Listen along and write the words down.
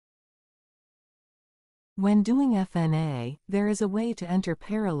When doing FNA, there is a way to enter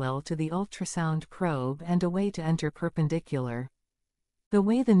parallel to the ultrasound probe and a way to enter perpendicular. The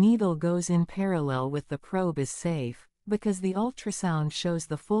way the needle goes in parallel with the probe is safe, because the ultrasound shows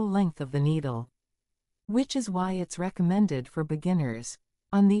the full length of the needle, which is why it's recommended for beginners.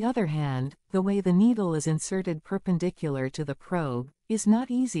 On the other hand, the way the needle is inserted perpendicular to the probe is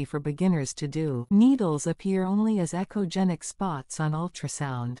not easy for beginners to do. Needles appear only as echogenic spots on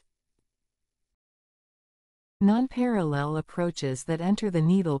ultrasound. Non-parallel approaches that enter the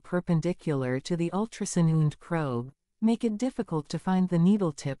needle perpendicular to the ultrasound probe make it difficult to find the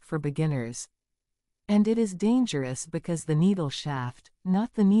needle tip for beginners. And it is dangerous because the needle shaft,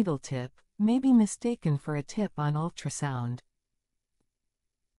 not the needle tip, may be mistaken for a tip on ultrasound.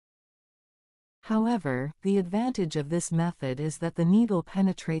 However, the advantage of this method is that the needle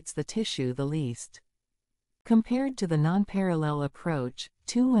penetrates the tissue the least. Compared to the non-parallel approach,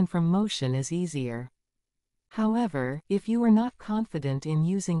 to and from motion is easier. However, if you are not confident in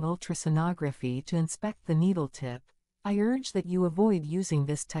using ultrasonography to inspect the needle tip, I urge that you avoid using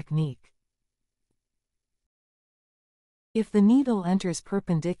this technique. If the needle enters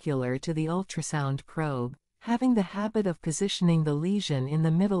perpendicular to the ultrasound probe, having the habit of positioning the lesion in the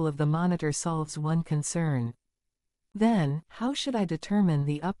middle of the monitor solves one concern. Then, how should I determine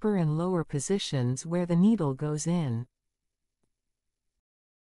the upper and lower positions where the needle goes in?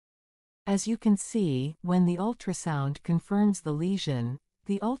 As you can see, when the ultrasound confirms the lesion,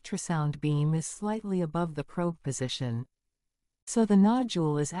 the ultrasound beam is slightly above the probe position. So the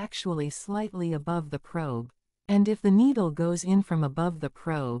nodule is actually slightly above the probe. And if the needle goes in from above the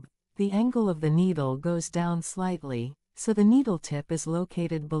probe, the angle of the needle goes down slightly, so the needle tip is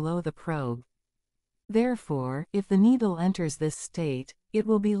located below the probe. Therefore, if the needle enters this state, it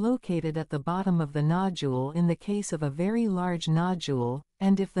will be located at the bottom of the nodule in the case of a very large nodule,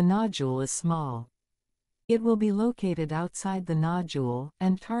 and if the nodule is small, it will be located outside the nodule,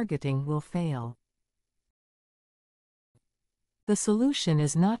 and targeting will fail. The solution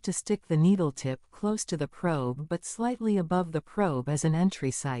is not to stick the needle tip close to the probe but slightly above the probe as an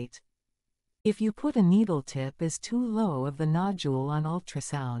entry site. If you put a needle tip is too low of the nodule on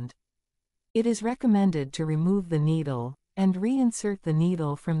ultrasound, it is recommended to remove the needle, and reinsert the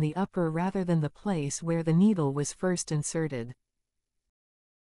needle from the upper rather than the place where the needle was first inserted.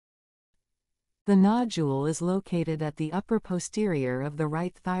 The nodule is located at the upper posterior of the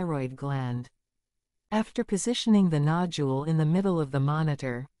right thyroid gland. After positioning the nodule in the middle of the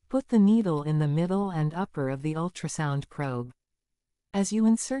monitor, put the needle in the middle and upper of the ultrasound probe. As you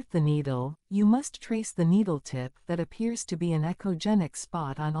insert the needle, you must trace the needle tip that appears to be an echogenic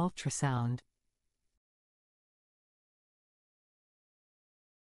spot on ultrasound.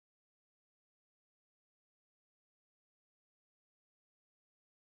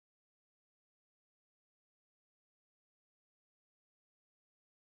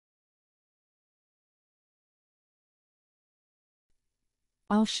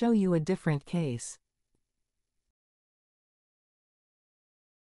 I'll show you a different case.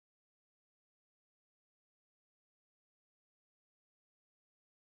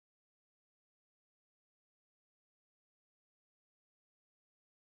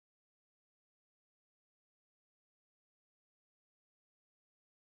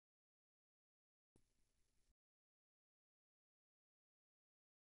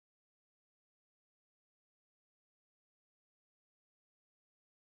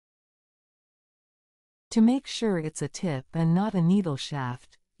 To make sure it's a tip and not a needle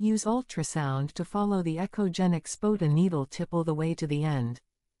shaft, use ultrasound to follow the echogenic spot a needle tip all the way to the end.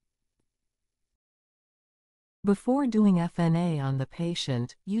 Before doing FNA on the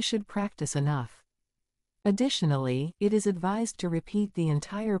patient, you should practice enough. Additionally, it is advised to repeat the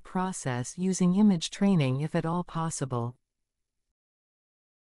entire process using image training if at all possible.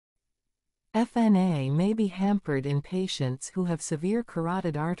 FNA may be hampered in patients who have severe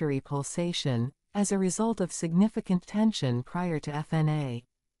carotid artery pulsation, as a result of significant tension prior to FNA.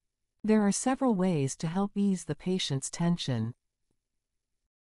 There are several ways to help ease the patient's tension.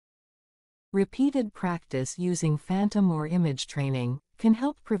 Repeated practice using phantom or image training can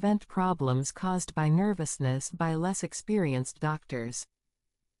help prevent problems caused by nervousness by less experienced doctors.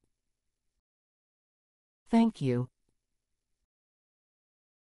 Thank you.